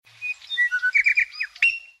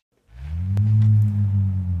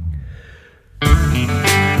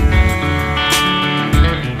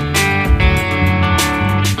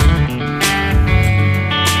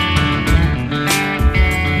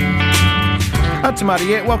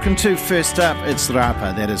Hatamaria, welcome to First Up. It's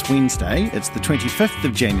Rapa, that is Wednesday. It's the 25th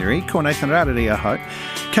of January. Ko Nathan Rarere aho.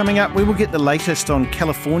 Coming up, we will get the latest on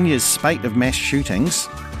California's spate of mass shootings.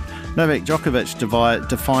 Novak Djokovic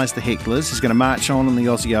defies the hecklers. He's going to march on in the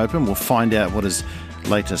Aussie Open. We'll find out what his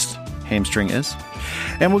latest hamstring is.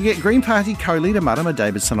 And we'll get Green Party co-leader Marama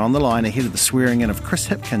Davidson on the line ahead of the swearing-in of Chris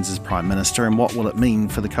Hipkins as Prime Minister, and what will it mean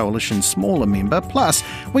for the Coalition's smaller member. Plus,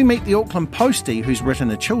 we meet the Auckland Postie, who's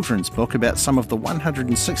written a children's book about some of the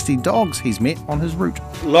 160 dogs he's met on his route.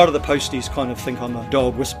 A lot of the posties kind of think I'm a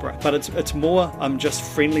dog whisperer, but it's more I'm just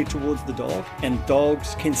friendly towards the dog, and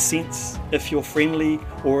dogs can sense if you're friendly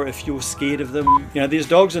or if you're scared of them. You know, there's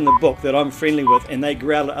dogs in the book that I'm friendly with and they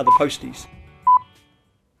growl at other posties.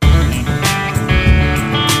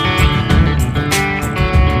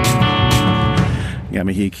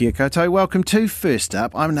 Yamahi kia koutou. Welcome to First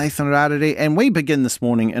Up. I'm Nathan Rarere, and we begin this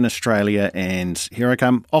morning in Australia, and here I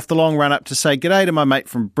come off the long run up to say g'day to my mate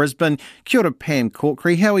from Brisbane. Kia ora, Pam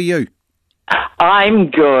Corkery. How are you? I'm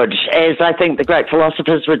good. As I think the great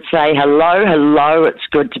philosophers would say, hello, it's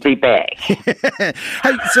good to be back. Hey,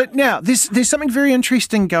 so now, there's something very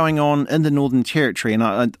interesting going on in the Northern Territory, and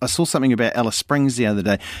I saw something about Alice Springs the other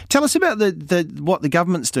day. Tell us about what the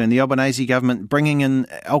government's doing, the Albanese government, bringing in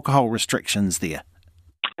alcohol restrictions there.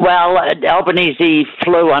 Well, Albanese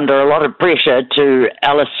flew under a lot of pressure to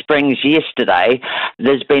Alice Springs yesterday.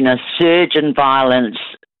 There's been a surge in violence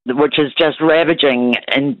which is just ravaging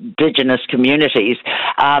Indigenous communities.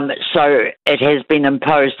 So it has been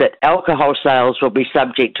imposed that alcohol sales will be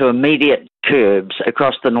subject to immediate curbs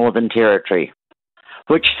across the Northern Territory,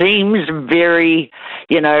 which seems very,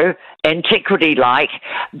 antiquity-like,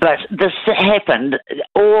 but this happened.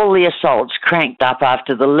 All the assaults cranked up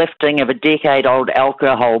after the lifting of a decade-old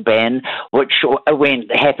alcohol ban, which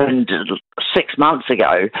happened 6 months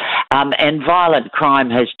ago, and violent crime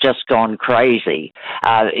has just gone crazy.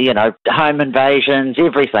 Home invasions,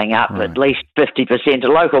 everything up at least 50%. A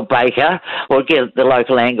local baker, the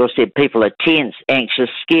local angle said people are tense, anxious,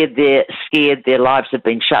 scared. Their lives have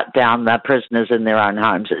been shut down. They're prisoners in their own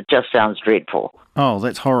homes. It just sounds dreadful. Oh,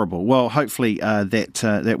 that's horrible. Well, hopefully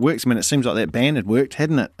that works. I mean, it seems like that ban had worked,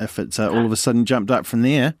 hadn't it? If it's all of a sudden jumped up from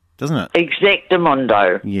there, doesn't it?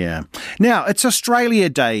 Exactamundo. Yeah. Now, it's Australia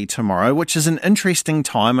Day tomorrow, which is an interesting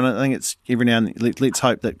time, and I think it's every now and then, let's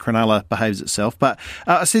hope that Cronulla behaves itself. But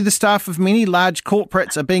I see the staff of many large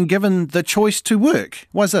corporates are being given the choice to work.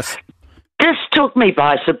 Why's this? This took me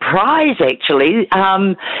by surprise, actually.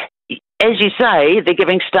 As you say, they're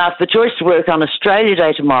giving staff the choice to work on Australia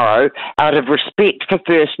Day tomorrow out of respect for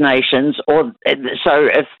First Nations, so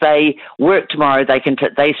if they work tomorrow, they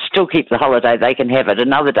still keep the holiday, they can have it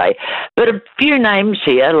another day. But a few names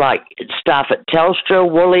here, like staff at Telstra,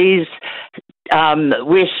 Woolies,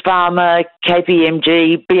 Wesfarmers,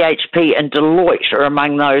 KPMG, BHP and Deloitte are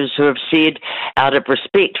among those who have said, out of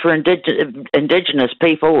respect for Indigenous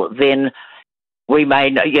people, then we may,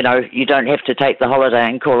 you don't have to take the holiday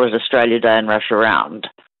and call it Australia Day and rush around.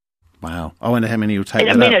 Wow. I wonder how many will take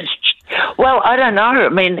that up. Well, I don't know. I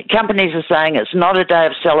mean, companies are saying it's not a day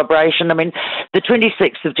of celebration. I mean, the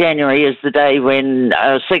 26th of January is the day when,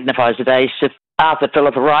 signifies the day Arthur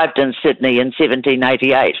Phillip arrived in Sydney in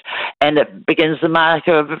 1788, and it begins the mark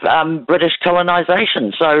of British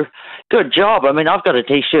colonisation. So, good job. I mean, I've got a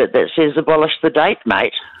T-shirt that says abolish the date,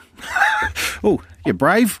 mate. Oh, you're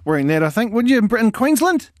brave wearing that, I think. Wouldn't you, in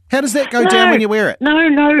Queensland? How does that go down when you wear it? No,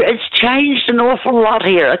 it's changed an awful lot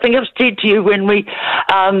here. I think I've said to you when we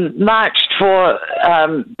marched for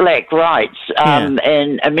black rights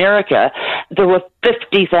in America, there were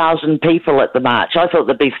 50,000 people at the march. I thought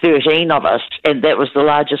there'd be 13 of us, and that was the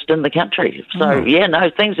largest in the country. So,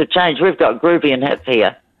 things have changed. We've got groovy and hip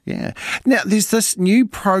here. Yeah. Now, there's this new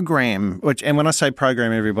program, and when I say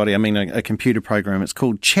program, everybody, I mean a computer program. It's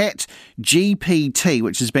called ChatGPT,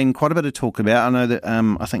 which has been quite a bit of talk about. I know that,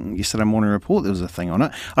 I think yesterday morning report, there was a thing on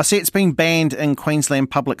it. I see it's been banned in Queensland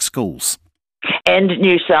public schools. And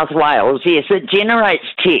New South Wales, yes, it generates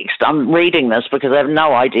text. I'm reading this because I have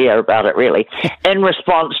no idea about it really, in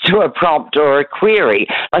response to a prompt or a query.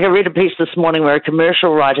 Like I read a piece this morning where a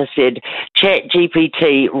commercial writer said,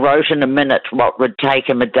 ChatGPT wrote in a minute what would take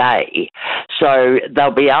him a day. So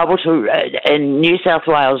they'll be able to, in New South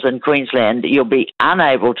Wales and Queensland, you'll be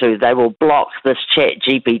unable to, they will block this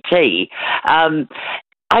ChatGPT.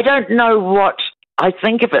 I don't know what I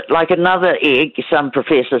think of it like another egg. Some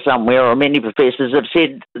professor somewhere, or many professors, have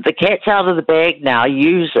said the cat's out of the bag now,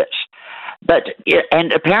 use it.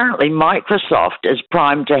 And apparently Microsoft is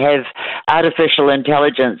primed to have artificial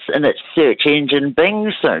intelligence in its search engine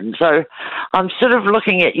Bing soon. So I'm sort of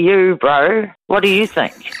looking at you, bro. What do you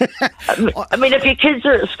think? I mean, if your kids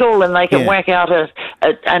are at school and they can whack out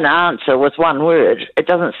an answer with one word, it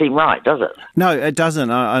doesn't seem right, does it? No, it doesn't.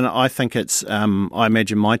 I think it's, I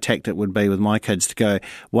imagine my tactic would be with my kids to go,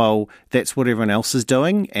 well, that's what everyone else is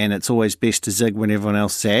doing, and it's always best to zig when everyone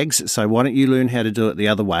else zags. So why don't you learn how to do it the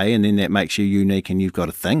other way, and then that makes you unique and you've got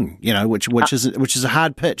a thing, which is a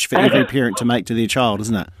hard pitch for every parent to make to their child,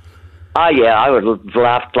 isn't it? Oh, yeah, I would have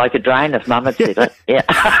laughed like a drain if Mum had said it. Yeah.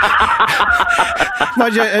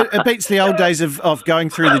 Mind you, it beats the old days of going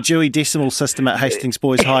through the Dewey Decimal System at Hastings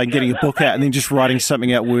Boys High and getting a book out and then just writing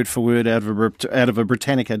something out word for word out of a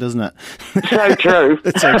Britannica, doesn't it? So true.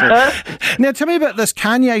 It's so true. Now, tell me about this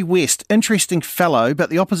Kanye West, interesting fellow, but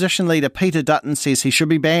the opposition leader Peter Dutton says he should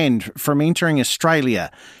be banned from entering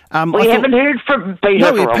Australia. We haven't heard from Peter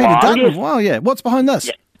for a Peter while. Dutton. Well, yeah. What's behind this?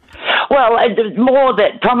 Yeah. Well, more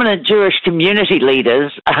that prominent Jewish community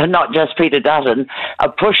leaders, not just Peter Dutton,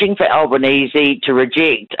 are pushing for Albanese to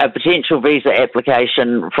reject a potential visa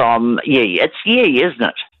application from Ye. It's Ye, isn't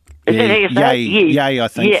it? Is that how you say it? Yay, I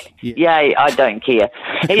think. Yay, I don't care.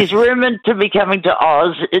 He's rumoured to be coming to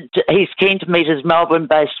Oz. He's keen to meet his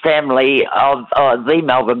Melbourne-based family the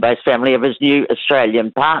Melbourne-based family of his new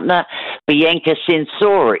Australian partner, Bianca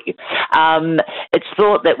Sensori. It's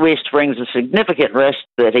thought that West brings a significant risk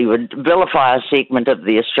that he would vilify a segment of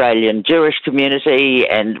the Australian Jewish community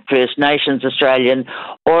and First Nations Australian,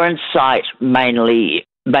 or incite maybe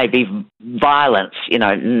violence,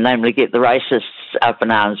 namely get the racists up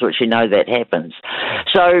in arms, which that happens.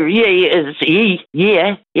 So, Yay is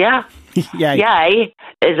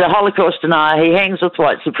a Holocaust denier. He hangs with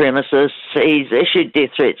white supremacists. He's issued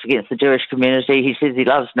death threats against the Jewish community. He says he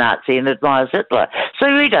loves Nazi and admires Hitler.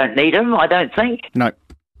 So we don't need him, I don't think. No.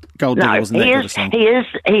 Gold Digger wasn't that good a song.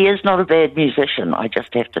 He is not a bad musician, I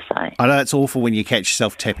just have to say. I know it's awful when you catch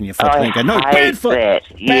yourself tapping your foot and go, no, bad foot.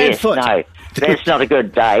 Bad foot. No, that's not a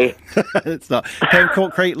good day. It's not. Pam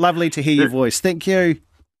Corkery, lovely to hear your voice. Thank you.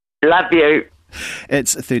 Love you.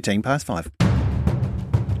 It's 5:13.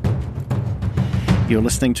 You're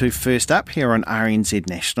listening to First Up here on RNZ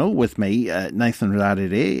National with me, Nathan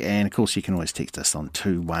Rarere, and of course you can always text us on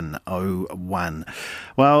 2101.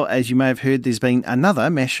 Well, as you may have heard, there's been another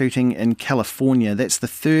mass shooting in California. That's the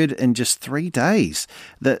third in just 3 days.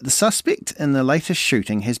 The suspect in the latest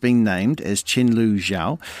shooting has been named as Chenlu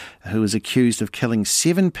Zhao, who is accused of killing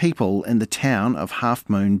 7 people in the town of Half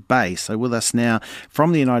Moon Bay. So with us now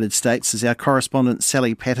from the United States is our correspondent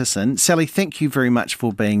Sally Patterson. Sally, thank you very much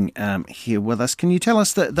for being here with us. Can you tell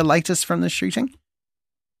us the latest from the shooting?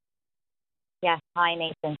 Yes, hi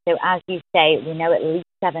Nathan. So as you say, we know at least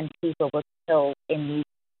 7 people were killed in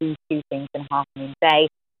these shootings in Half Moon Bay,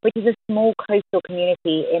 which is a small coastal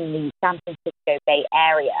community in the San Francisco Bay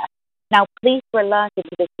Area. Now, police were alerted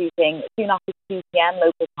to the shooting soon after 2 p.m.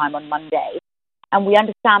 local time on Monday, and we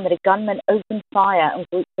understand that a gunman opened fire on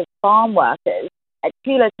groups of farm workers at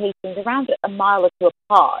 2 locations around a mile or 2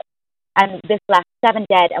 apart. And this left 7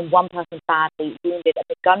 dead and 1 person badly wounded, and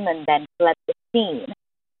the gunman then fled the scene.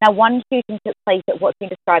 Now, one shooting took place at what's been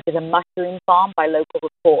described as a mushroom farm by local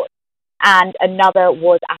reports, and another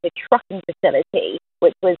was at a trucking facility,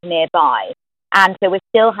 which was nearby. And so we're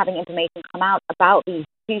still having information come out about these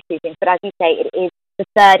 2 shootings, but as you say, it is the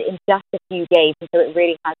third in just a few days, and so it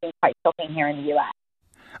really has been quite shocking here in the US.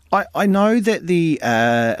 I know that the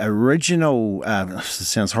original,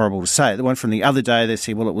 sounds horrible to say it, the one from the other day, they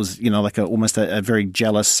said, well, it was, like almost a very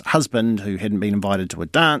jealous husband who hadn't been invited to a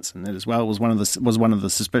dance, and that as well was one of the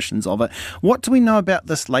suspicions of it. What do we know about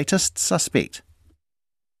this latest suspect?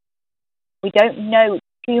 We don't know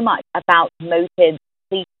too much about motives.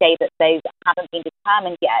 Police say that those haven't been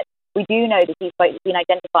determined yet. We do know that he's been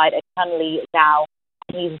identified as Chenlu Zhao,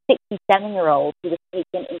 and he's a 67-year-old who was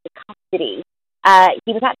taken into custody.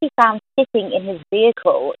 He was actually found sitting in his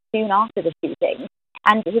vehicle soon after the shooting,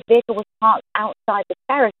 and his vehicle was parked outside the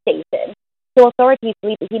ferry station. So authorities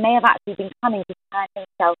believe that he may have actually been coming to turn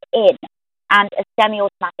himself in, and a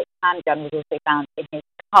semi-automatic handgun was also found in his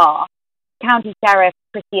car. County Sheriff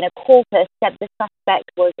Christina Corpus said the suspect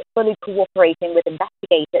was fully cooperating with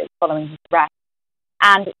investigators following his arrest.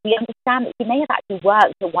 And we understand that he may have actually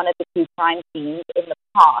worked at one of the 2 crime scenes in the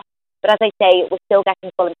past. But as I say, we're still getting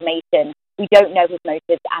full information. We don't know his motives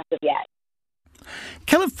as of yet.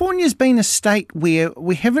 California's been a state where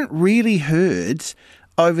we haven't really heard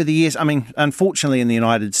over the years. I mean, unfortunately in the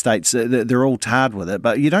United States, they're all tarred with it,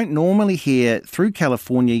 but you don't normally hear through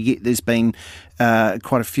California, yet there's been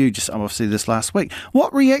quite a few, just obviously this last week.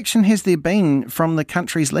 What reaction has there been from the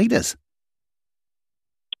country's leaders?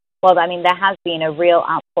 Well, I mean, there has been a real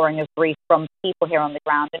outpouring of grief from people here on the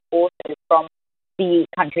ground and also from the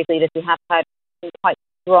country's leaders who have had some quite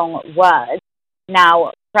strong words.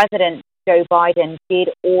 Now, President Joe Biden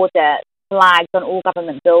did order flags on all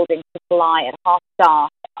government buildings to fly at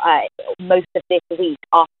half-staff most of this week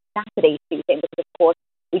after Saturday's shooting, because, of course,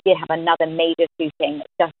 we did have another major shooting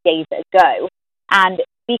just days ago. And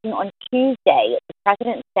speaking on Tuesday, the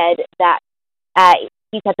president said that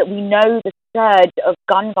we know the surge of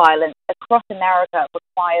gun violence across America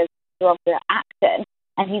requires stronger action,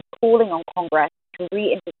 and he's calling on Congress to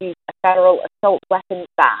reintroduce a federal assault weapons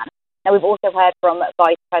ban. Now, we've also heard from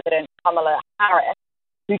Vice President Kamala Harris,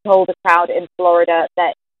 who told a crowd in Florida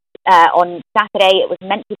that on Saturday it was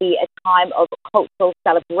meant to be a time of cultural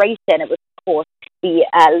celebration. It was, of course, the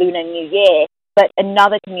Lunar New Year, but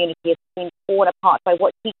another community has been torn apart by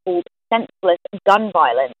what he called senseless gun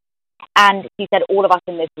violence. And he said all of us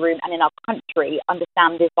in this room and in our country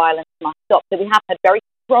understand this violence must stop. So we have had very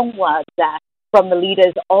strong words there from the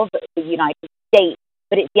leaders of the United States,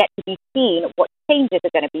 but it's yet to be seen what changes are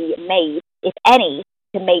going to be made, if any,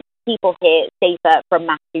 to make people here safer from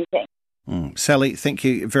mass shootings. Sally, thank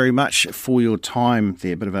you very much for your time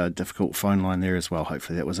there. Bit of a difficult phone line there as well.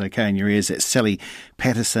 Hopefully that was okay in your ears. That's Sally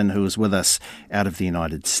Patterson, who is with us out of the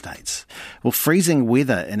United States. Well, freezing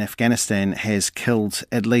weather in Afghanistan has killed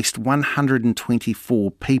at least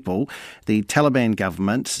 124 people. The Taliban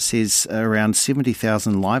government says around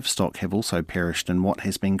 70,000 livestock have also perished in what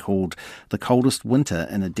has been called the coldest winter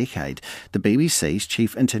in a decade. The BBC's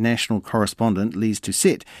chief international correspondent, Lise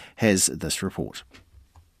Doucet, has this report.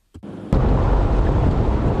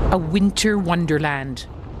 A winter wonderland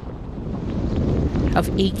of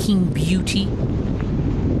aching beauty,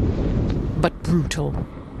 but brutal.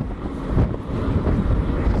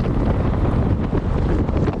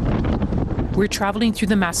 We're travelling through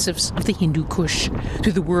the massives of the Hindu Kush,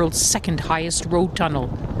 through the world's second highest road tunnel,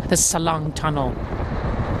 the Salang Tunnel,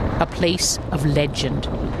 a place of legend.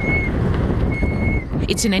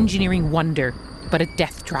 It's an engineering wonder, but a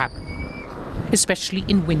death trap, especially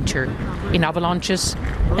in winter, in avalanches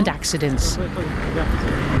and accidents.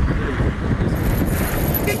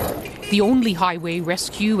 The only highway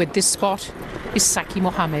rescue at this spot is Saki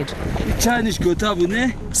Mohammed,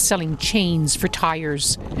 selling chains for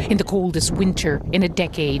tyres in the coldest winter in a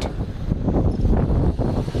decade.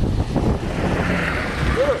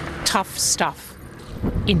 Tough stuff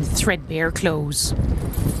in threadbare clothes.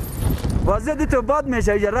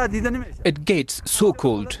 It gets so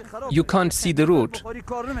cold, you can't see the road,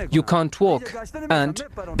 you can't walk, and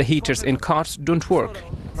the heaters in cars don't work.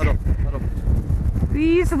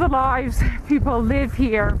 These are the lives people live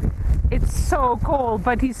here. It's so cold,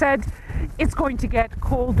 but he said it's going to get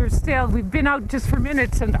colder still. We've been out just for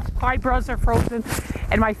minutes and eyebrows are frozen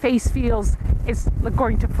and my face feels it's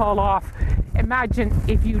going to fall off. Imagine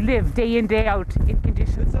if you live day in, day out in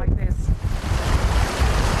conditions like this.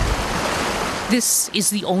 This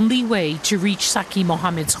is the only way to reach Saki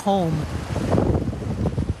Mohammed's home.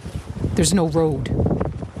 There's no road.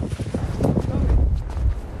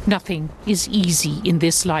 Nothing is easy in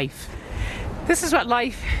this life. This is what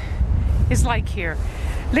life is like here.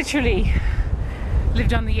 Literally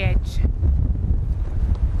lived on the edge.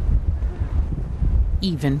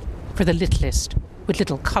 Even for the littlest, with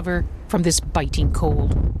little cover from this biting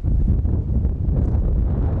cold.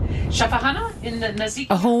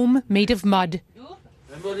 A home made of mud,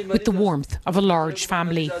 with the warmth of a large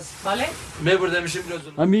family.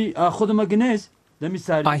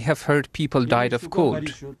 I have heard people died of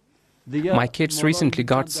cold. My kids recently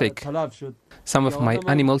got sick. Some of my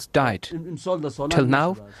animals died. Till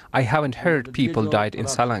now, I haven't heard people died in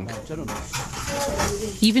Salang.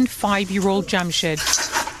 Even 5-year-old Jamshed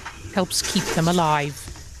helps keep them alive.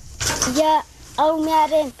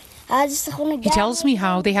 He tells me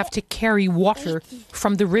how they have to carry water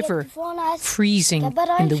from the river, freezing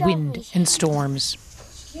in the wind and storms.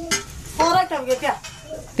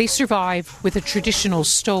 They survive with a traditional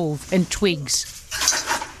stove and twigs.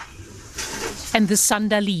 And the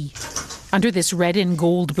sandali. Under this red and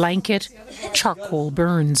gold blanket, charcoal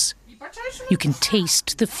burns. You can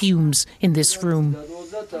taste the fumes in this room.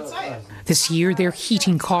 This year, their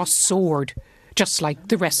heating costs soared, just like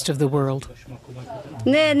the rest of the world.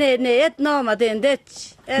 No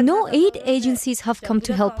aid agencies have come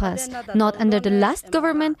to help us, not under the last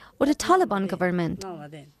government or the Taliban government.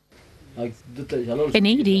 An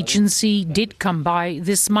aid agency did come by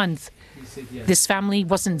this month. This family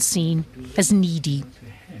wasn't seen as needy.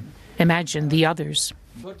 Imagine the others.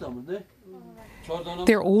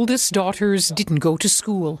 Their oldest daughters didn't go to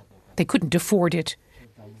school. They couldn't afford it.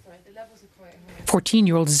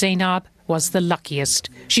 14-year-old Zainab was the luckiest.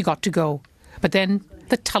 She got to go. But then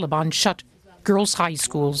the Taliban shut girls' high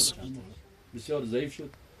schools.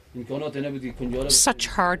 Such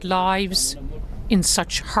hard lives in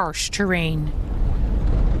such harsh terrain.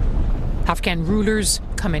 Afghan rulers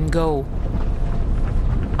come and go.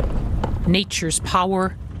 Nature's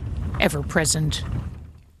power ever present.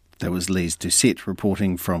 That was Lise Doucette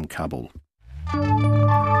reporting from Kabul.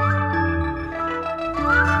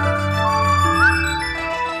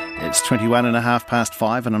 It's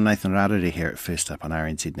 5:21, and I'm Nathan Rarere here at First Up on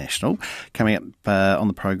RNZ National. Coming up on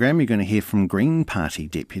the program, you're going to hear from Green Party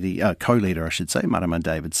co-leader, Marama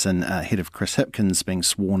Davidson, ahead of Chris Hipkins being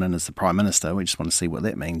sworn in as the Prime Minister. We just want to see what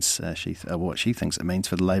that means, what she thinks it means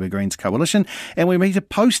for the Labour Greens coalition. And we meet a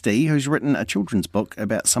postie who's written a children's book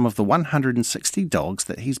about some of the 160 dogs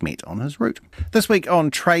that he's met on his route. This week on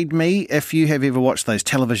Trade Me, if you have ever watched those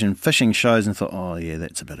television fishing shows and thought, oh yeah,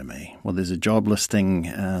 that's a bit of me. Well, there's a job listing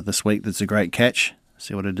this week that's a great catch.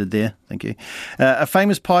 See what I did there? Thank you. A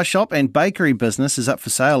famous pie shop and bakery business is up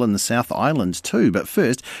for sale in the South Island too. But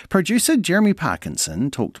first, producer Jeremy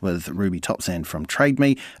Parkinson talked with Ruby Topsand from Trade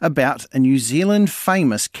Me about a New Zealand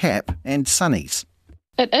famous cap and sunnies.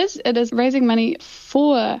 It is raising money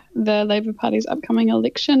for the Labour Party's upcoming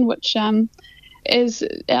election, which is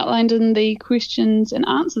outlined in the questions and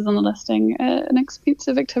answers on the listing, an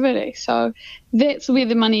expensive activity. So that's where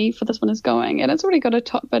the money for this one is going. And it's already got a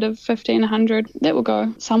top bid of $1,500. That will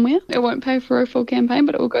go somewhere. It won't pay for a full campaign,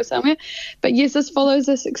 but it will go somewhere. But yes, this follows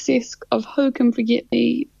the success of Who Can Forget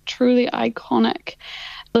the truly iconic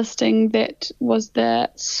listing that was the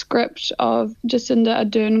script of Jacinda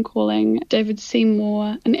Ardern calling David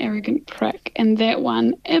Seymour an arrogant prick, and that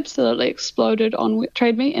one absolutely exploded on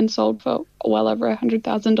Trade Me and sold for well over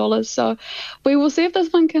 $100,000. So we will see if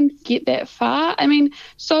this one can get that far. I mean,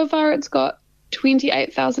 so far it's got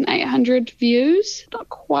 28,800 views, not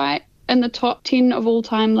quite in the top 10 of all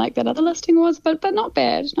time like that other listing was, but not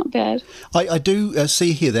bad, not bad. I do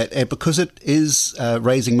see here that because it is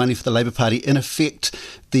raising money for the Labour Party, in effect,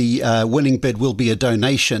 the winning bid will be a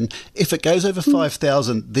donation. If it goes over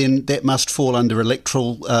 5,000, then that must fall under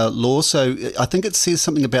electoral law. So I think it says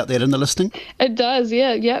something about that in the listing. It does,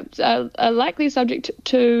 yeah. Likely subject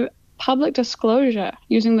to public disclosure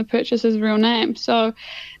using the purchaser's real name. So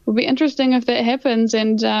it'll be interesting if that happens.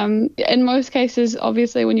 And in most cases,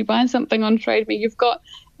 obviously, when you buy something on Trade Me, you've got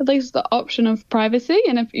at least the option of privacy.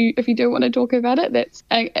 And if you do want to talk about it, that's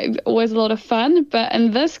always a lot of fun. But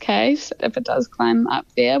in this case, if it does climb up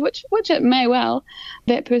there, which it may well,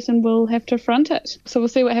 that person will have to front it. So we'll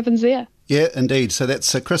see what happens there. Yeah, indeed. So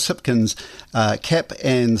that's Chris Hipkins' cap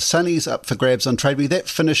and sunnies up for grabs on Trade Me. That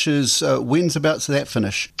finishes, when's about to that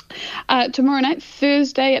finish? Tomorrow night,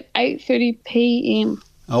 Thursday at 8:30 p.m.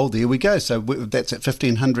 Oh, there we go. So that's at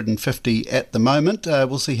 1,550 at the moment.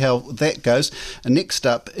 We'll see how that goes. And next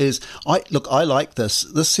up is, I like this.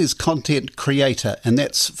 This says content creator, and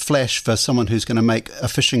that's flash for someone who's going to make a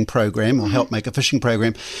fishing program or help make a fishing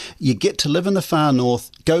program. You get to live in the far north,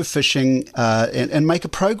 go fishing, and make a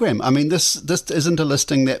program. I mean, this isn't a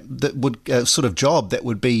listing that would sort of job that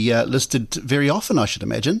would be listed very often, I should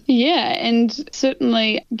imagine. Yeah, and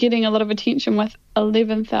certainly getting a lot of attention with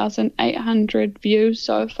 11,800 views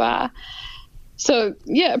so far. So,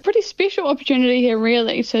 yeah, a pretty special opportunity here,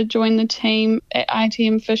 really, to join the team at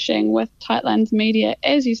ITM Fishing with Tightlands Media,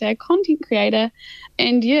 as you say, a content creator.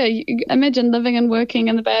 And, yeah, you imagine living and working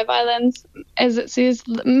in the Bay of Islands, as it says,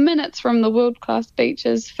 minutes from the world-class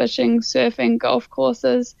beaches, fishing, surfing, golf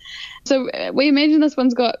courses. So we imagine this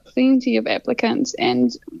one's got plenty of applicants, and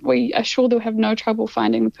we are sure they'll have no trouble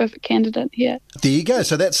finding the perfect candidate here. There you go.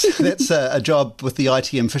 So that's a job with the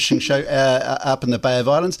ITM Fishing Show up in the Bay of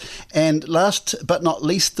Islands. And last but not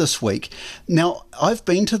least this week, now I've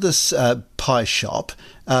been to this pie shop.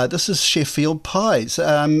 This is Sheffield Pies. They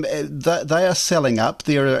are selling up.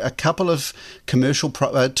 There are a couple of commercial,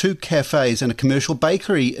 two cafes and a commercial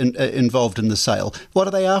bakery involved in the sale. What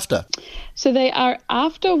are they after? So they are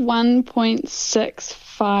after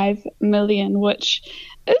 1.65 million, which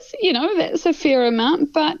is, that's a fair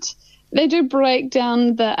amount, but they do break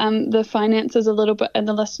down the finances a little bit in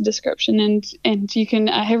the listed description, and you can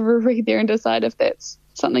have a read there and decide if that's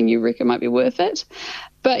something you reckon might be worth it.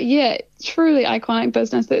 But yeah, truly iconic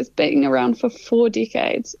business that's been around for 4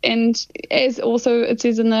 decades. And as also it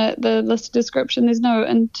says in the listed description, there's no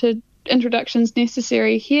introductions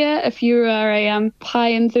necessary here. If you are a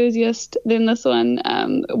pie enthusiast, then this one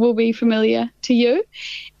will be familiar to you.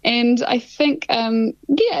 And I think,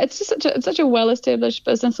 it's just such a well-established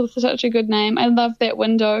business with such a good name. I love that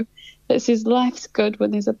window that says life's good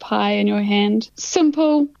when there's a pie in your hand.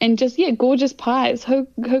 Simple and just, gorgeous pies. Who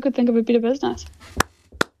could think of a better business?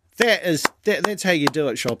 That's how you do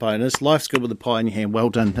it, shop owners. Life's good with a pie in your hand. Well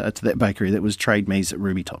done to that bakery. That was Trade Me's at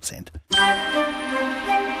Ruby Top Sand.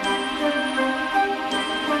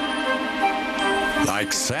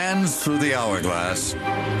 Like sands through the hourglass,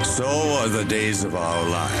 so are the days of our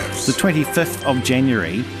lives. The 25th of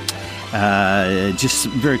January, just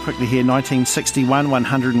very quickly here, 1961,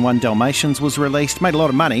 101 Dalmatians was released. Made a lot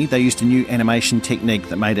of money. They used a new animation technique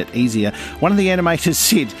that made it easier. One of the animators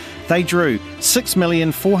said they drew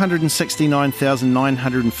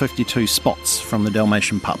 6,469,952 spots from the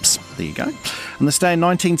Dalmatian pups. There you go. On this day in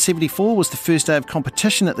 1974 was the first day of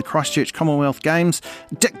competition at the Christchurch Commonwealth Games.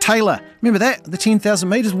 Dick Taylor, remember that? The 10,000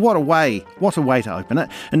 metres? What a way to open it.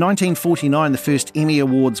 In 1949, the first Emmy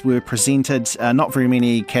Awards were presented. Not very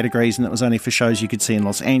many categories, and it was only for shows you could see in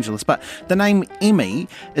Los Angeles. But the name Emmy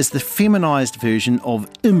is the feminised version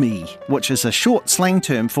of IMI, which is a short slang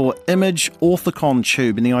term for Image Orthicon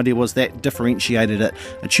Tube. And the idea was that differentiated a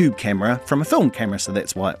tube camera from a film camera, so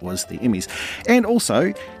that's why it was the Emmys. And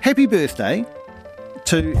also, happy birthday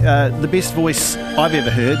to the best voice I've ever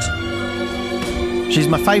heard. She's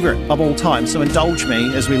my favourite of all time, so indulge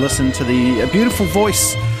me as we listen to the beautiful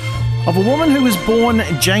voice of a woman who was born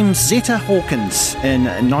Jamesetta Hawkins in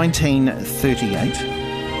 1938.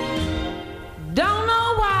 Don't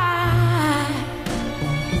know why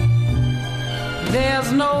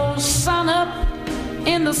there's no sun up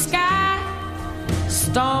in the sky,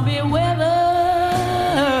 stormy weather.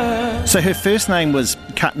 So her first name was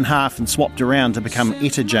cut in half and swapped around to become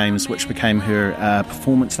Etta James, which became her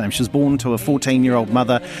performance name. She was born to a 14-year-old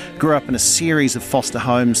mother, grew up in a series of foster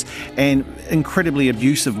homes and incredibly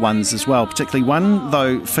abusive ones as well. Particularly one,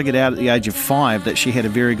 though, figured out at the age of 5 that she had a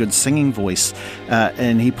very good singing voice,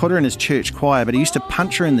 and he put her in his church choir, but he used to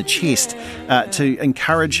punch her in the chest to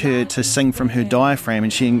encourage her to sing from her diaphragm,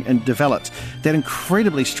 and she developed that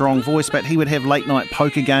incredibly strong voice. But he would have late-night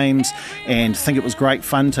poker games and think it was great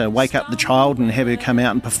fun to wake up the child and have her come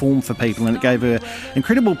out and perform for people, and it gave her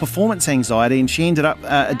incredible performance anxiety, and she ended up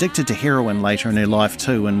addicted to heroin later in her life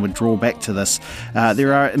too, and would draw back to this.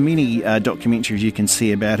 There are many documentaries you can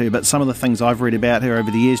see about her, but some of the things I've read about her over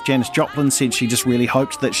the years, Janis Joplin said she just really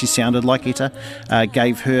hoped that she sounded like Etta,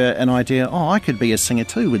 gave her an idea, I could be a singer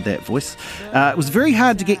too with that voice. It was very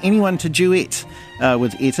hard to get anyone to duet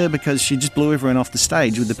with Etta because she just blew everyone off the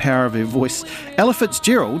stage with the power of her voice. Ella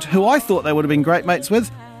Fitzgerald, who I thought they would have been great mates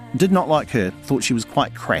with, did not like her, thought she was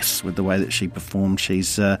quite crass with the way that she performed.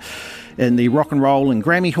 She's in the Rock and Roll and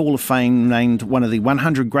Grammy Hall of Fame, named one of the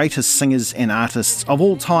 100 greatest singers and artists of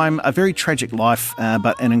all time. A very tragic life,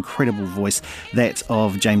 but an incredible voice, that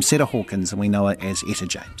of Jamesetta Hawkins, and we know her as Etta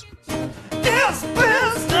James. It's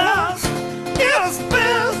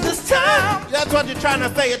business time. That's what you're trying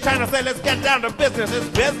to say. You're trying to say, let's get down to business. It's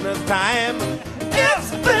business time.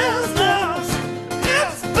 It's business.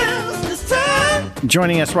 It's business time.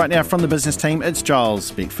 Joining us right now from the business team, it's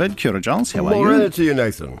Giles Beckford. Kia ora, Giles. How are you? Morena to you,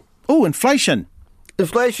 Nathan. Oh, inflation.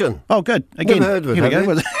 Inflation. Oh, good. Again. Never heard of it, Here we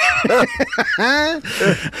go.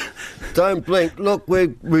 Don't blink. Look,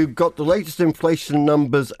 we've got the latest inflation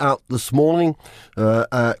numbers out this morning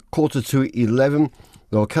at 11:15.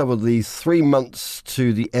 They'll cover the 3 months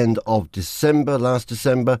to the end of December, last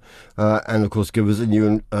December, and of course give us a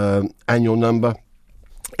new annual number.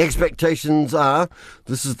 Expectations are,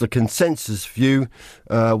 this is the consensus view,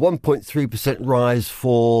 1.3% rise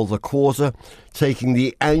for the quarter, taking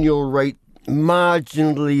the annual rate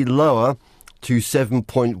marginally lower to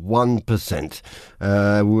 7.1%.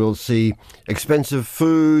 We'll see expensive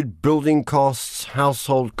food, building costs,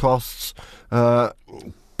 household costs,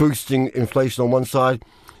 boosting inflation on one side.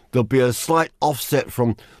 There'll be a slight offset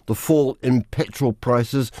from the fall in petrol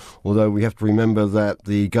prices, although we have to remember that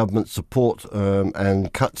the government support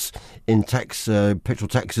and cuts in petrol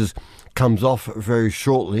taxes comes off very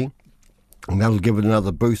shortly, and that'll give it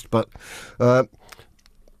another boost. But the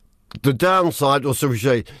downside, or so we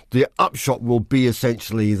say, the upshot will be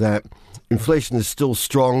essentially that inflation is still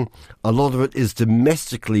strong. A lot of it is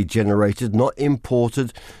domestically generated, not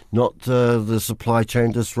imported, not the supply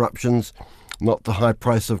chain disruptions, not the high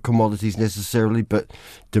price of commodities necessarily, but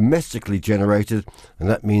domestically generated. And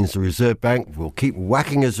that means the Reserve Bank will keep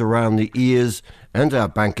whacking us around the ears and our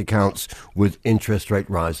bank accounts with interest rate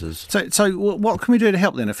rises. So what can we do to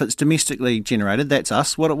help then? If it's domestically generated, that's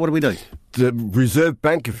us. What do we do? The Reserve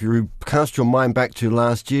Bank, if you cast your mind back to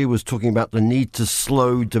last year, was talking about the need to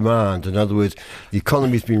slow demand. In other words, the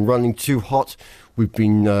economy's been running too hot. We've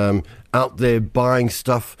been out there buying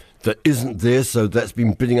stuff that isn't there, so that's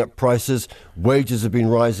been bidding up prices. Wages have been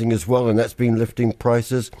rising as well, and that's been lifting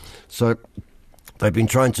prices. So they've been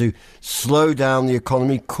trying to slow down the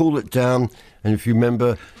economy, cool it down. And if you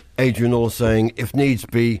remember, Adrian Orr saying, if needs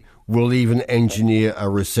be, we'll even engineer a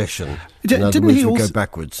recession. In other Didn't words, he we'll also go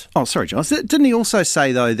backwards. Oh, sorry, Giles. Didn't he also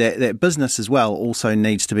say, though, that business as well also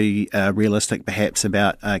needs to be realistic, perhaps,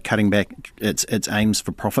 about cutting back its aims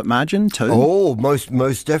for profit margin too? Oh,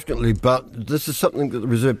 most definitely. But this is something that the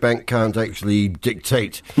Reserve Bank can't actually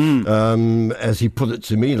dictate. As he put it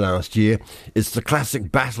to me last year, it's the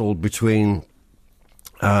classic battle between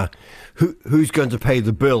who's going to pay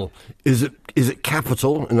the bill. Is it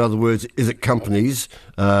capital? In other words, is it companies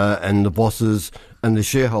and the bosses and the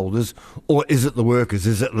shareholders, or is it the workers?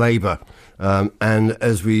 Is it labour? And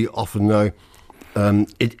as we often know,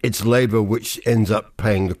 it's labour which ends up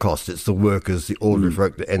paying the cost. It's the workers, the ordinary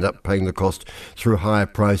folk, that end up paying the cost through higher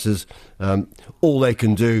prices. All they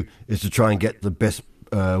can do is to try and get the best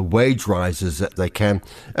wage rises that they can.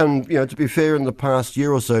 And, to be fair, in the past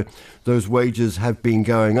year or so, those wages have been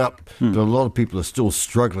going up, but a lot of people are still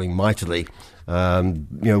struggling mightily.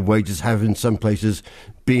 Wages have in some places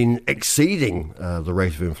been exceeding the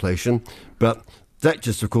rate of inflation, but that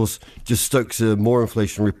just, of course, just stokes more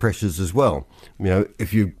inflationary pressures as well.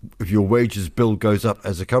 If your wages bill goes up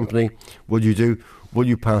as a company, what do you do? Will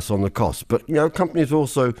you pass on the cost? But, companies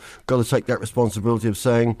also got to take that responsibility of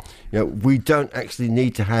saying, we don't actually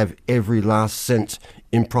need to have every last cent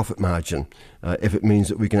in profit margin if it means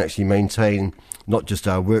that we can actually maintain not just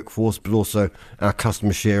our workforce, but also our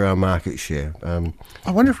customer share, our market share.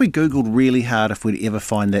 I wonder if we Googled really hard if we'd ever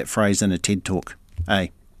find that phrase in a TED Talk. A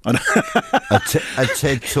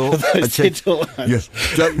TED Talk.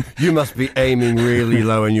 You must be aiming really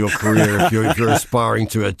low in your career if you're aspiring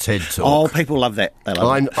to a TED Talk. Oh, people love that. They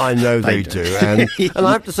love it. I know they do. And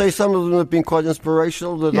I have to say, some of them have been quite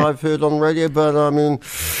inspirational that I've heard on radio. But I mean,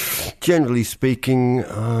 generally speaking,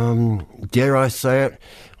 dare I say it,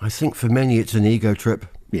 I think for many it's an ego trip.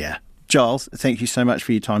 Yeah. Giles, thank you so much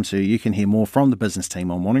for your time, sir. You can hear more from the business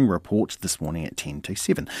team on Morning Report this morning at 10 to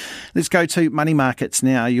 7. Let's go to money markets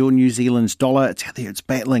now. Your New Zealand's dollar, it's out there, it's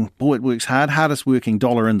battling. Boy, it works hard. Hardest working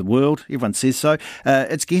dollar in the world. Everyone says so.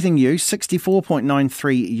 It's getting you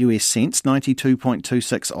 64.93 US cents,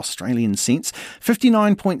 92.26 Australian cents,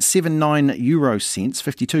 59.79 euro cents,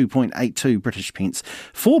 52.82 British pence,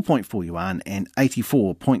 4.4 yuan and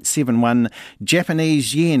 84.71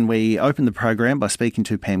 Japanese yen. We opened the program by speaking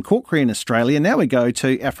to Pam Corkery in Australia. Now we go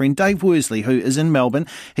to our friend Dave Worsley, who is in Melbourne.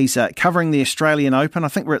 He's covering the Australian Open. I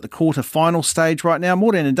think we're at the quarter-final stage right now.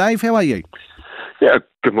 Morning, Dave. How are you? Yeah,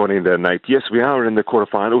 good morning there, Nate. Yes, we are in the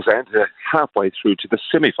quarterfinals and halfway through to the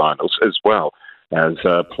semi-finals as well, as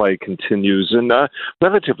play continues in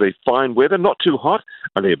relatively fine weather, not too hot,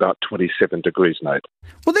 only about 27 degrees, Nate.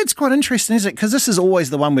 Well, that's quite interesting, isn't it? Because this is always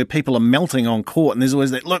the one where people are melting on court, and there's always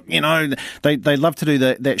that, look, they love to do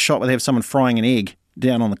that shot where they have someone frying an egg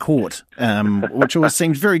down on the court, which always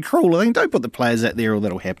seems very cruel. I think don't put the players out there or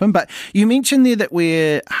that'll happen. But you mentioned there that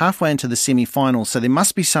we're halfway into the semi-finals, so there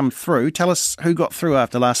must be some through. Tell us who got through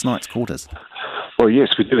after last night's quarters. Well, yes,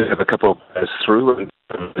 we do have a couple of players through.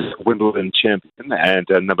 Wimbledon champion and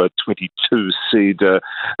number 22 seed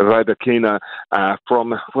Rybakina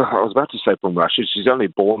from, well, I was about to say from Russia. She's only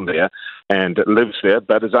born there and lives there,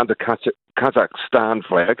 but is under Kazakhstan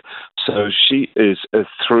flag. So she is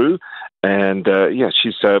through. And,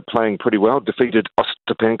 she's playing pretty well. Defeated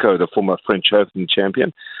Ostapenko, the former French Open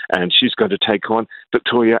champion. And she's going to take on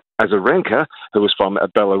Victoria Azarenka, who is from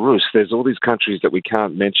Belarus. There's all these countries that we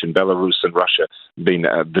can't mention, Belarus and Russia being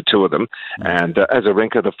the two of them. And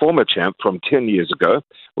Azarenka, the former champ from 10 years ago,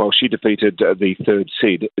 well, she defeated the third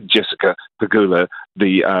seed, Jessica Pegula,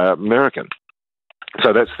 the American.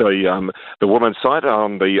 So that's the women's side.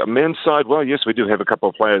 On the men's side, well, yes, we do have a couple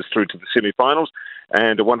of players through to the semi-finals,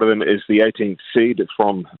 and one of them is the 18th seed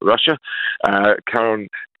from Russia, Karen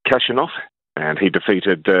Khachanov, and he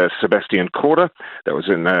defeated Sebastian Korda. That was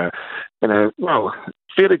in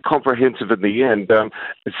fairly comprehensive in the end,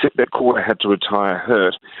 except that Korda had to retire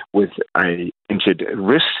hurt with a injured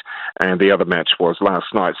wrist, and the other match was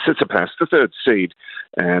last night. Tsitsipas, the third seed,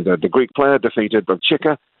 and the Greek player defeated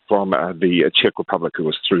Boceka from the Czech Republic, who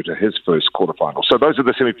was through to his first quarterfinal. So those are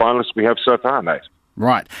the semi-finalists we have so far, Nate.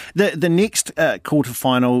 Right. The next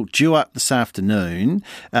quarterfinal due up this afternoon,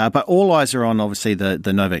 but all eyes are on, obviously,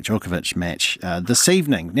 the Novak Djokovic match this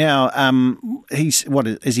evening. Now,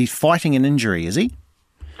 is he fighting an injury, is he?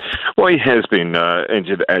 Well, he has been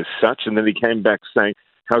injured as such, and then he came back saying,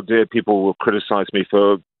 how dare people criticise me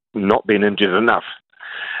for not being injured enough.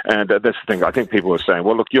 And that's the thing. I think people are saying,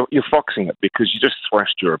 well, look, you're foxing it because you just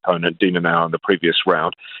thrashed your opponent, Dina Mao, in the previous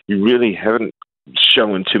round. You really haven't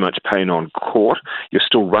showing too much pain on court. You're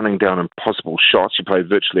still running down impossible shots. You play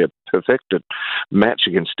virtually a perfected match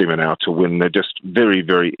against De Minaur to win. They're just very,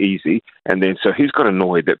 very easy. And then so he's got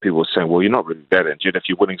annoyed that people are saying, well, you're not really that injured if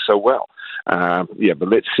you're winning so well. But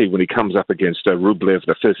let's see when he comes up against Rublev,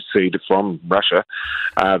 the first seed from Russia,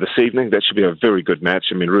 this evening. That should be a very good match.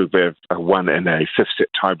 I mean, Rublev won in a fifth-set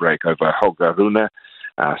tiebreak over Holger Rune.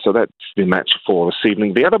 So that's the match for this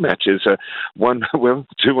evening. The other match is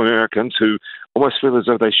two Americans who almost feel as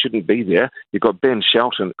though they shouldn't be there. You've got Ben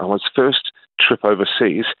Shelton on his first trip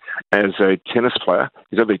overseas as a tennis player.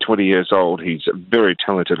 He's only 20 years old. He's a very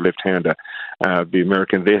talented left-hander, the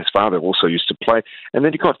American there. His father also used to play. And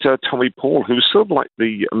then you've got Tommy Paul, who's sort of like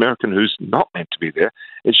the American who's not meant to be there.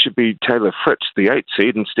 It should be Taylor Fritz, the 8th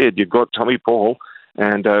seed. Instead, you've got Tommy Paul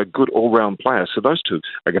and a good all-round player. So those two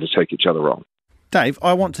are going to take each other on. Dave,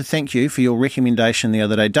 I want to thank you for your recommendation the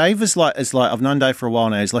other day. Dave is like I've known Dave for a while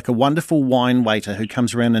now. He's like a wonderful wine waiter who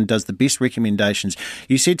comes around and does the best recommendations.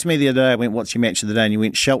 You said to me the other day, I went, what's your match of the day? And you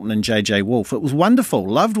went Shelton and JJ Wolf. It was wonderful.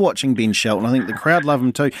 Loved watching Ben Shelton. I think the crowd love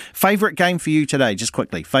him too. Favourite game for you today, just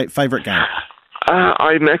quickly. Favourite game?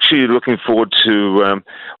 I'm actually looking forward to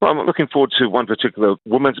I'm looking forward to one particular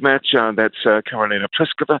women's match. That's Karolina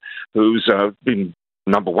Pliskova, who's been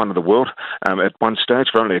number one in the world at one stage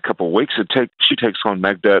for only a couple of weeks. She takes on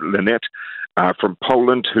Magda Linette from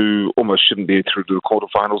Poland, who almost shouldn't be through to the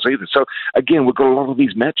quarterfinals either. So, again, we've got a lot of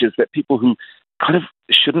these matches that people who kind of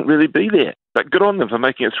shouldn't really be there. But good on them for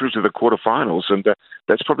making it through to the quarterfinals, and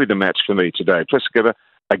that's probably the match for me today. Pliskova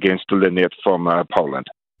against Linette from Poland.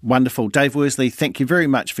 Wonderful. Dave Worsley, thank you very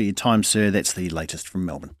much for your time, sir. That's the latest from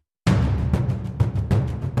Melbourne.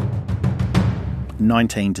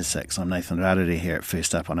 19-6. I'm Nathan Rarere here at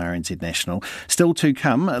First Up on RNZ National. Still to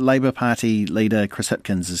come, Labour Party leader Chris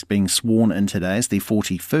Hipkins is being sworn in today as the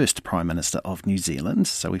 41st Prime Minister of New Zealand,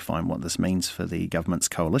 so we find what this means for the government's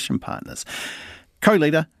coalition partners.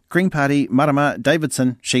 Co-leader, Green Party, Marama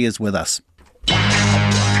Davidson, she is with us.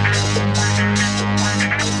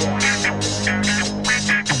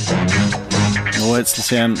 Oh, it's the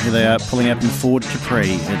sound. Here they are pulling up in Ford Capri.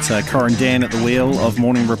 It's Corin Dan at the wheel of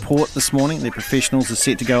Morning Report this morning. Their professionals are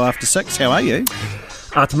set to go after 6. How are you?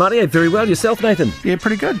 Tamaria, very well. Yourself, Nathan? Yeah,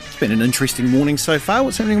 pretty good. It's been an interesting morning so far.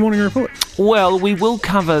 What's happening in Morning Report? Well, we will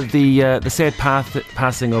cover the sad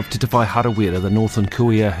passing of Titawai Harawira, the Northland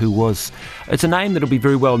Kuia, who was... It's a name that will be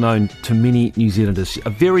very well known to many New Zealanders. A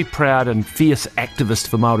very proud and fierce activist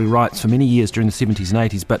for Māori rights for many years during the 70s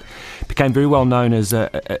and 80s, but became very well known as,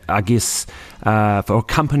 for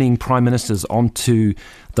accompanying prime ministers onto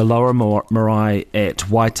the lower marae at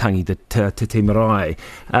Waitangi, the Te Marae.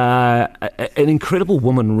 An incredible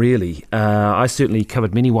woman, really. I certainly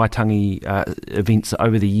covered many Waitangi events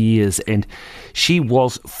over the years, and she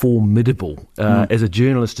was formidable as a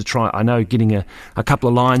journalist to try. I know getting a couple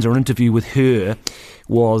of lines or an interview with her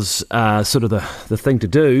was sort of the thing to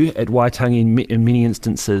do at Waitangi in many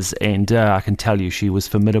instances, and I can tell you she was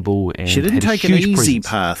formidable. And she didn't take an easy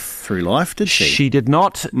path through life, did she? She did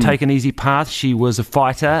not take an easy path. She was a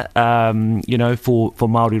fighter, for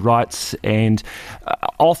Māori rights, and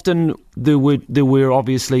often there were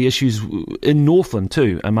obviously issues in Northland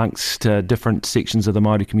too, amongst different sections of the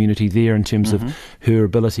Māori community there in terms of her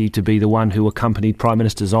ability to be the one who accompanied prime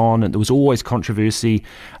ministers on, and there was always controversy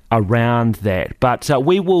around that. But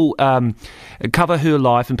we will cover her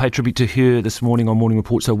life and pay tribute to her this morning on Morning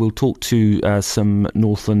Report, so we'll talk to some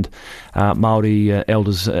Northland Māori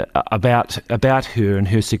elders about her and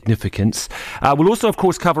her significance. We'll also, of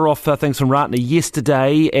course, cover off things from Ratana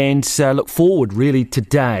yesterday and look forward really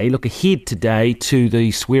today, look ahead today to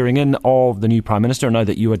the swearing in of the new Prime Minister. I know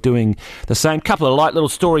that you are doing the same. Couple of light little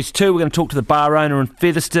stories too. We're going to talk to the bar owner in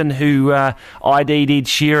Featherston who ID'd Ed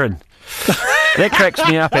Sheeran. That cracks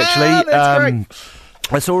me up, actually.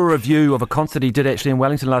 I saw a review of a concert he did actually in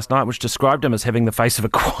Wellington last night, which described him as having the face of a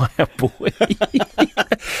choir boy.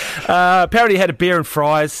 Apparently he had a beer and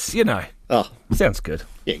fries, Oh, sounds good.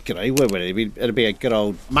 Yeah, good. It'd be a good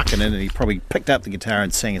old mucking in, and he probably picked up the guitar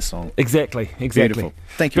and sang a song. Exactly. Beautiful.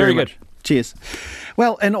 Thank you very much. Cheers.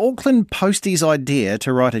 Well, an Auckland postie's idea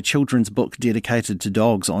to write a children's book dedicated to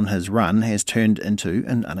dogs on his run has turned into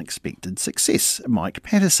an unexpected success. Mike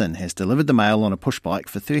Patterson has delivered the mail on a push bike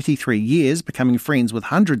for 33 years, becoming friends with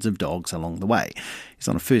hundreds of dogs along the way. He's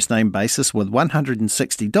on a first-name basis with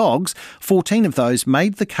 160 dogs. 14 of those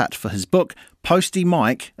made the cut for his book, Postie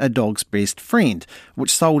Mike, A Dog's Best Friend,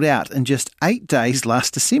 which sold out in just 8 days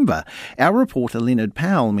last December. Our reporter Leonard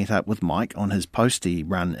Powell met up with Mike on his postie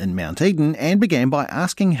run in Mount Eden and began by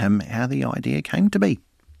asking him how the idea came to be.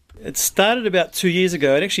 It started about 2 years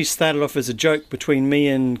ago. It actually started off as a joke between me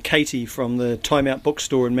and Katie from the Time Out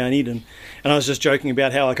bookstore in Mount Eden. And I was just joking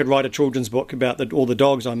about how I could write a children's book about all the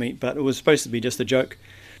dogs I meet, but it was supposed to be just a joke.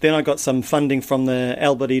 Then I got some funding from the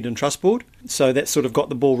Albert Eden Trust Board, so that sort of got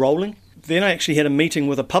the ball rolling. Then I actually had a meeting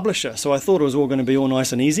with a publisher, so I thought it was all going to be all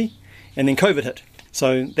nice and easy. And then COVID hit.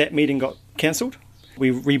 So that meeting got cancelled.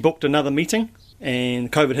 We rebooked another meeting,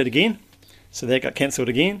 and COVID hit again. So that got cancelled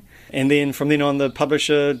again. And then from then on, the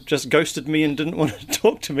publisher just ghosted me and didn't want to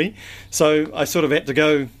talk to me. So I sort of had to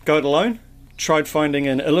go it alone. Tried finding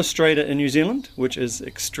an illustrator in New Zealand, which is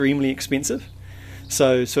extremely expensive.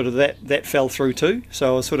 So sort of that fell through too.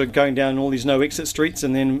 So I was sort of going down all these no exit streets,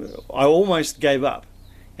 and then I almost gave up.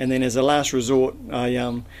 And then as a last resort, I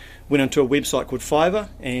went onto a website called Fiverr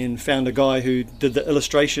and found a guy who did the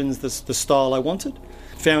illustrations, the style I wanted.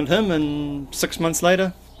 Found him, and 6 months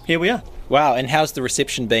later, here we are. Wow, and how's the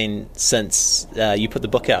reception been since you put the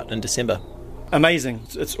book out in December? Amazing.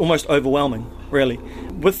 It's almost overwhelming, really.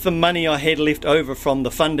 With the money I had left over from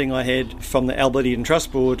the funding I had from the Albert Eden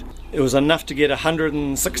Trust Board, it was enough to get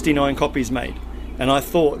 169 copies made. And I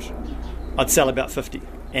thought I'd sell about 50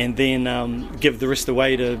 and then give the rest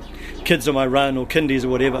away to kids on my run or kindies or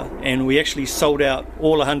whatever. And we actually sold out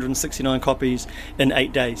all 169 copies in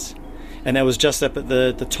 8 days. And that was just up at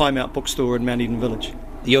the Time Out bookstore in Mount Eden Village.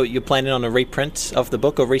 You're planning on a reprint of the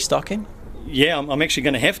book or restocking? Yeah, I'm actually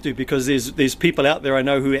going to have to, because there's people out there I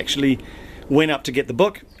know who actually went up to get the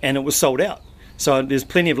book and it was sold out. So there's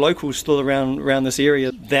plenty of locals still around this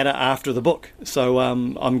area that are after the book. So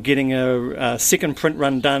I'm getting a second print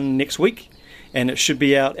run done next week, and it should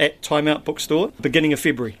be out at Time Out bookstore beginning of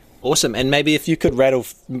February. Awesome. And maybe if you could rattle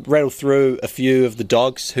through a few of the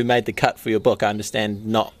dogs who made the cut for your book. I understand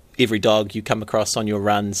not every dog you come across on your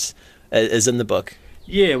runs is in the book.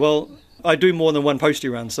 Yeah, well, I do more than one postie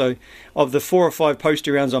run. So of the 4 or 5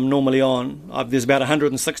 postie rounds I'm normally on, there's about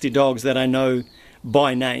 160 dogs that I know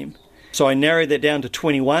by name. So I narrowed that down to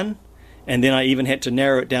 21, and then I even had to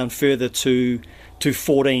narrow it down further to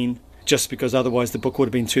 14, just because otherwise the book would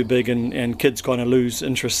have been too big and kids kind of lose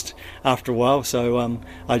interest after a while. So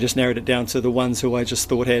I just narrowed it down to the ones who I just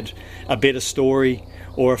thought had a better story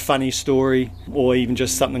or a funny story, or even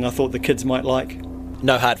just something I thought the kids might like.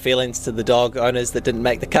 No hard feelings to the dog owners that didn't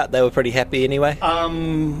make the cut? They were pretty happy anyway?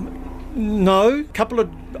 No. A couple of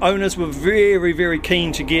owners were very, very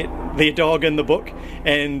keen to get their dog in the book,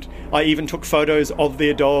 and I even took photos of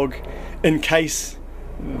their dog in case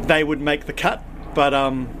they would make the cut. But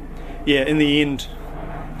yeah, in the end,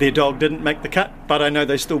 their dog didn't make the cut, but I know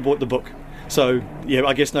they still bought the book. So yeah,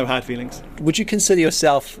 I guess no hard feelings. Would you consider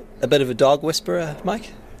yourself a bit of a dog whisperer, Mike?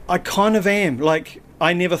 I kind of am. Like,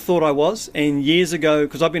 I never thought I was, and years ago,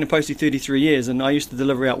 because I've been a postie 33 years and I used to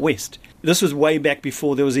deliver out west. This was way back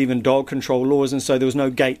before there was even dog control laws, and so there was no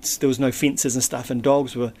gates, there was no fences and stuff, and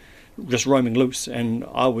dogs were just roaming loose, and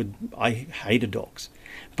I hated dogs.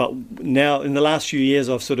 But now, in the last few years,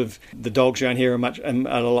 the dogs around here are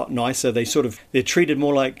a lot nicer. They're treated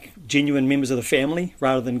more like genuine members of the family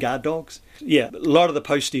rather than guard dogs. Yeah, a lot of the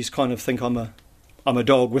posties kind of think I'm a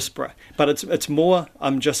dog whisperer, but it's more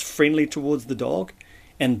I'm just friendly towards the dog.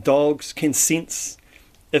 And dogs can sense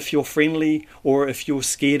if you're friendly or if you're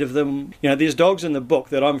scared of them. You know, there's dogs in the book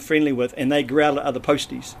that I'm friendly with, and they growl at other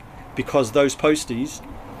posties because those posties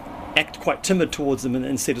act quite timid towards them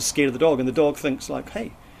instead of scared of the dog. And the dog thinks like,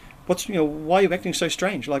 hey, why are you acting so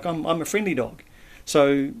strange? Like, I'm a friendly dog.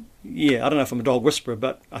 So, yeah, I don't know if I'm a dog whisperer,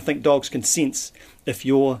 but I think dogs can sense if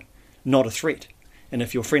you're not a threat and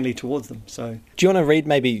if you're friendly towards them. So, do you want to read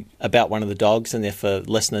maybe about one of the dogs in there for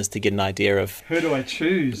listeners to get an idea of? Who do I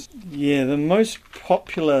choose? Yeah, the most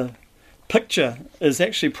popular picture is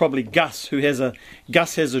actually probably Gus,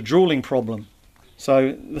 Gus has a drooling problem.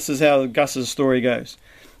 So this is how Gus's story goes.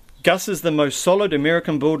 Gus is the most solid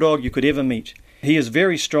American bulldog you could ever meet. He is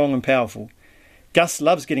very strong and powerful. Gus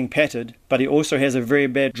loves getting patted, but he also has a very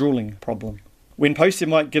bad drooling problem. When Postie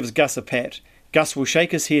Mike gives Gus a pat, Gus will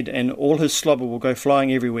shake his head and all his slobber will go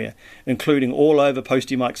flying everywhere, including all over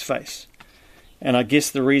Postie Mike's face. And I guess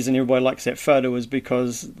the reason everybody likes that photo is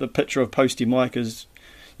because the picture of Postie Mike is,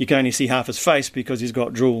 you can only see half his face because he's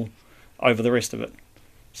got drool over the rest of it.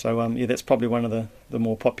 So yeah, that's probably one of the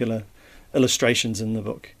more popular illustrations in the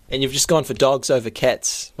book. And you've just gone for dogs over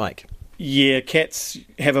cats, Mike? Yeah, cats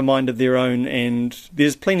have a mind of their own, and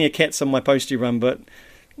there's plenty of cats on my postie run, but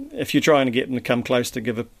if you're trying to get them to come close to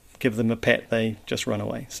give them a pat, they just run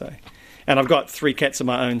away. So, and I've got 3 cats of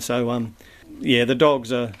my own, so yeah, the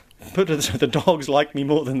dogs like me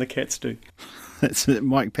more than the cats do. That's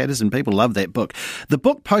Mike Patterson. People love that book. The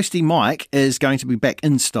book Posty Mike is going to be back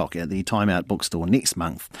in stock at the Time Out bookstore next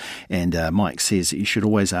month. And Mike says you should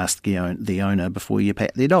always ask the owner before you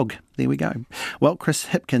pat their dog. There we go. Well, Chris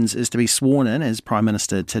Hipkins is to be sworn in as Prime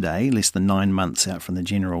Minister today, less than 9 months out from the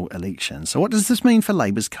general election. So what does this mean for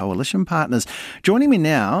Labour's coalition partners? Joining me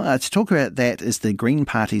now to talk about that is the Green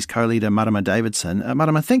Party's co-leader, Marama Davidson.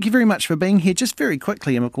 Marama, thank you very much for being here. Just very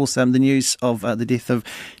quickly, and of course the news of the death of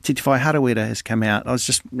Titi Whai Harawira has come out.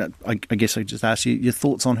 I guess I just asked you your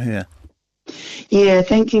thoughts on her. Yeah,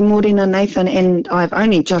 thank you, Morena, Nathan. And I've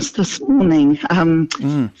only just this morning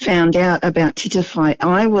found out about Titi Whai.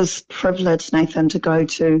 I was privileged, Nathan, to go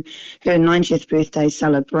to her 90th birthday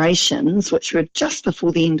celebrations, which were just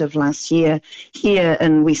before the end of last year here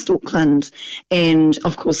in West Auckland. And,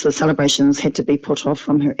 of course, the celebrations had to be put off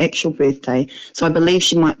from her actual birthday. So I believe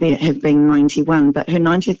she might have been 91. But her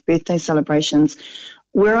 90th birthday celebrations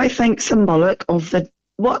were, I think, symbolic of the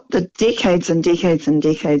decades and decades and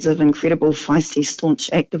decades of incredible, feisty, staunch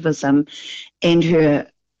activism and her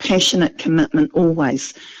passionate commitment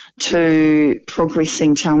always to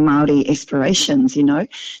progressing Te Ao Māori aspirations, you know.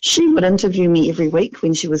 She would interview me every week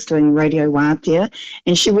when she was doing Radio Wātea,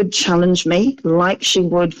 and she would challenge me like she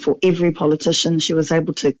would for every politician she was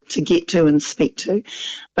able to get to and speak to.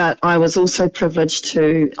 But I was also privileged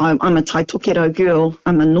I'm a Taitokero girl,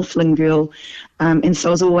 I'm a Northland girl, and so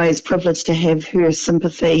I was always privileged to have her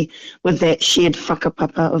sympathy with that shared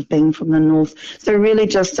whakapapa of being from the north. So really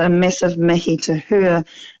just a massive mihi to her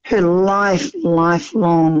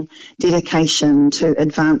lifelong dedication to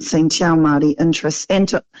advancing Te Ao Māori interests and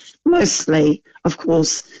to mostly, of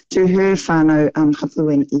course, to her whānau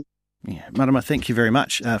hapueni. Yeah, Marama, thank you very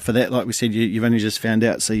much for that. Like we said, you've only just found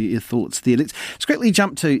out, so your thoughts there. Let's quickly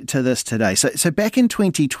jump to this today. So back in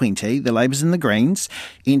 2020, the Labours and the Greens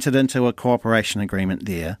entered into a cooperation agreement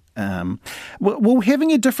there. Will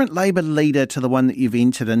having a different Labour leader to the one that you've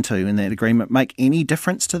entered into in that agreement make any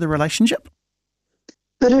difference to the relationship?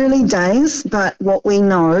 But early days, but what we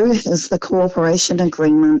know is the cooperation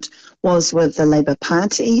agreement was with the Labour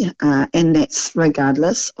Party, and that's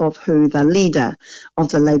regardless of who the leader of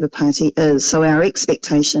the Labour Party is. So our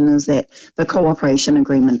expectation is that the cooperation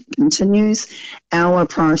agreement continues. Our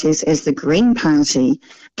priorities as the Green Party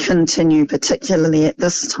continue, particularly at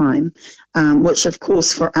this time, which of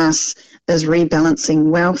course for us is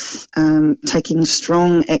rebalancing wealth, taking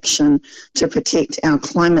strong action to protect our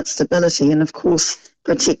climate stability, and of course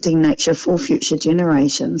protecting nature for future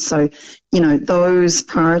generations. So, you know, those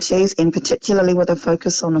priorities, and particularly with a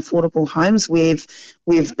focus on affordable homes, we've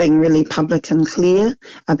been really public and clear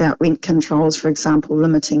about rent controls, for example,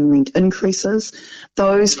 limiting rent increases.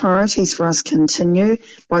 Those priorities for us continue,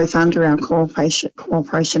 both under our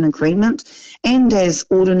cooperation agreement and as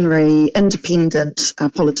ordinary independent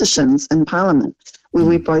politicians in Parliament, where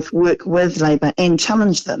we both work with Labour and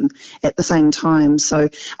challenge them at the same time. So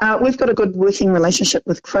we've got a good working relationship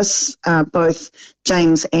with Chris, both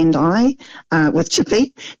James and I, with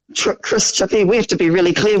Chippy. Chris, Chippy, we have to be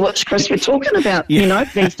really clear which Chris we're talking about, you know,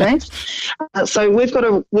 these days. So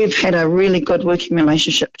we've had a really good working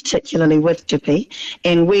relationship, particularly with Chippy,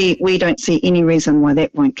 and we don't see any reason why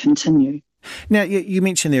that won't continue. Now, you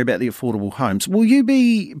mentioned there about the affordable homes. Will you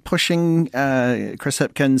be pushing Chris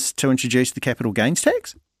Hipkins to introduce the capital gains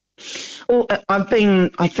tax? Well, I've been,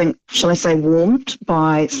 I think, shall I say, warmed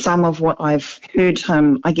by some of what I've heard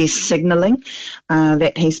him, I guess, signalling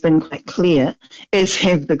that he's been quite clear, is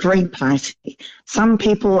have the Green Party. Some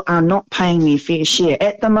people are not paying their fair share.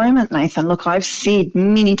 At the moment, Nathan, look, I've said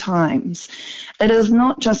many times, it is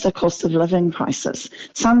not just a cost of living crisis.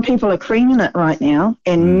 Some people are creaming it right now,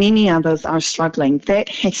 and many others are struggling. That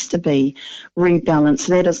has to be rebalanced.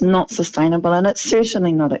 That is not sustainable, and it's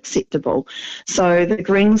certainly not acceptable. So the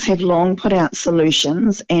Greens have long put out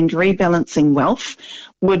solutions, and rebalancing wealth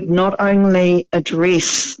would not only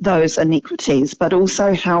address those inequities, but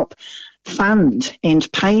also help fund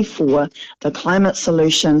and pay for the climate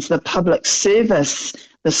solutions, the public service,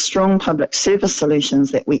 the strong public service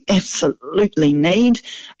solutions that we absolutely need,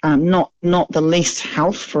 not the least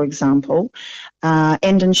health, for example,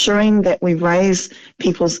 and ensuring that we raise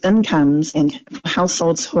people's incomes and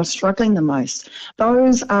households who are struggling the most.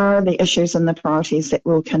 Those are the issues and the priorities that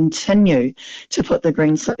will continue to put the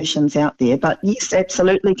green solutions out there. But yes,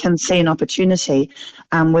 absolutely can see an opportunity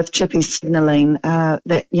with Chippy signalling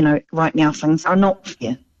that, you know, right now things are not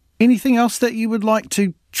fair. Anything else that you would like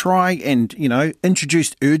to try and, you know,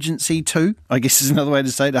 introduce urgency to, I guess is another way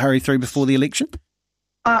to say, to hurry through before the election?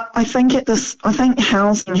 I think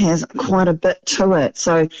housing has quite a bit to it.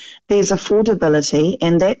 So there's affordability,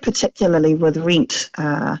 and that particularly with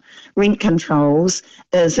rent controls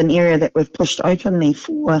is an area that we've pushed openly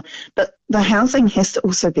for. But the housing has to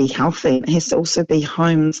also be healthy. It has to also be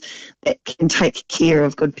homes that can take care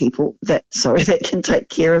of people, that can take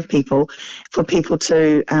care of people, for people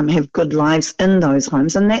to have good lives in those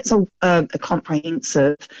homes. And that's a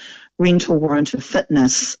comprehensive rental warranted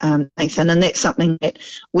fitness, Nathan, and that's something that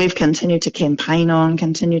we've continued to campaign on,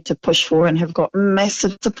 continued to push for, and have got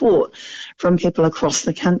massive support from people across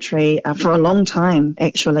the country for a long time.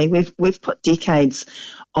 Actually, we've put decades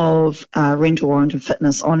of rental warranted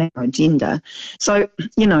fitness on our agenda. So,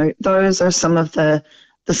 those are some of the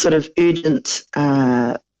sort of urgent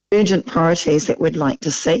priorities that we'd like to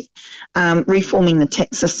see. Reforming the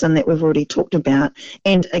tax system that we've already talked about,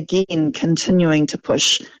 and again, continuing to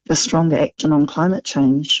push for stronger action on climate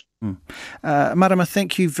change. Marama,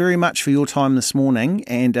 thank you very much for your time this morning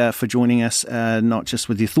and for joining us, not just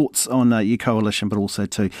with your thoughts on your coalition, but also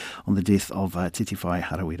too on the death of Titi Whai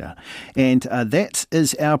Harawira. And that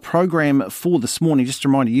is our program for this morning. Just a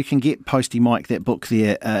reminder, you can get Posty Mike, that book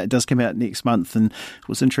there. It does come out next month, and it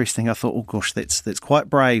was interesting. I thought, oh gosh, that's quite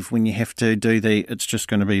brave when you have to do it's just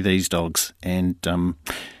going to be these dogs. And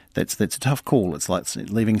that's a tough call. It's like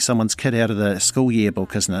leaving someone's kid out of the school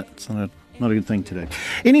yearbook, isn't it? It's not a good thing to do.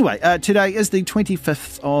 Anyway, today is the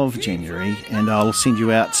 25th of January, and I'll send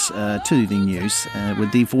you out to the news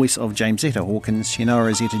with the voice of James Etta Hawkins. You know her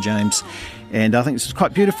as Etta James, and I think this is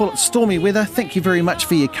quite beautiful. It's stormy weather. Thank you very much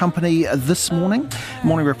for your company this morning.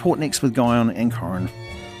 Morning Report next with Guyon and Corin.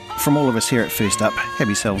 From all of us here at First Up, have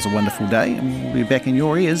yourselves a wonderful day, and we'll be back in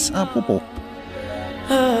your ears. Pawpaw.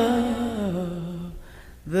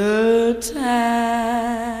 The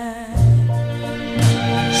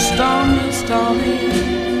time stormy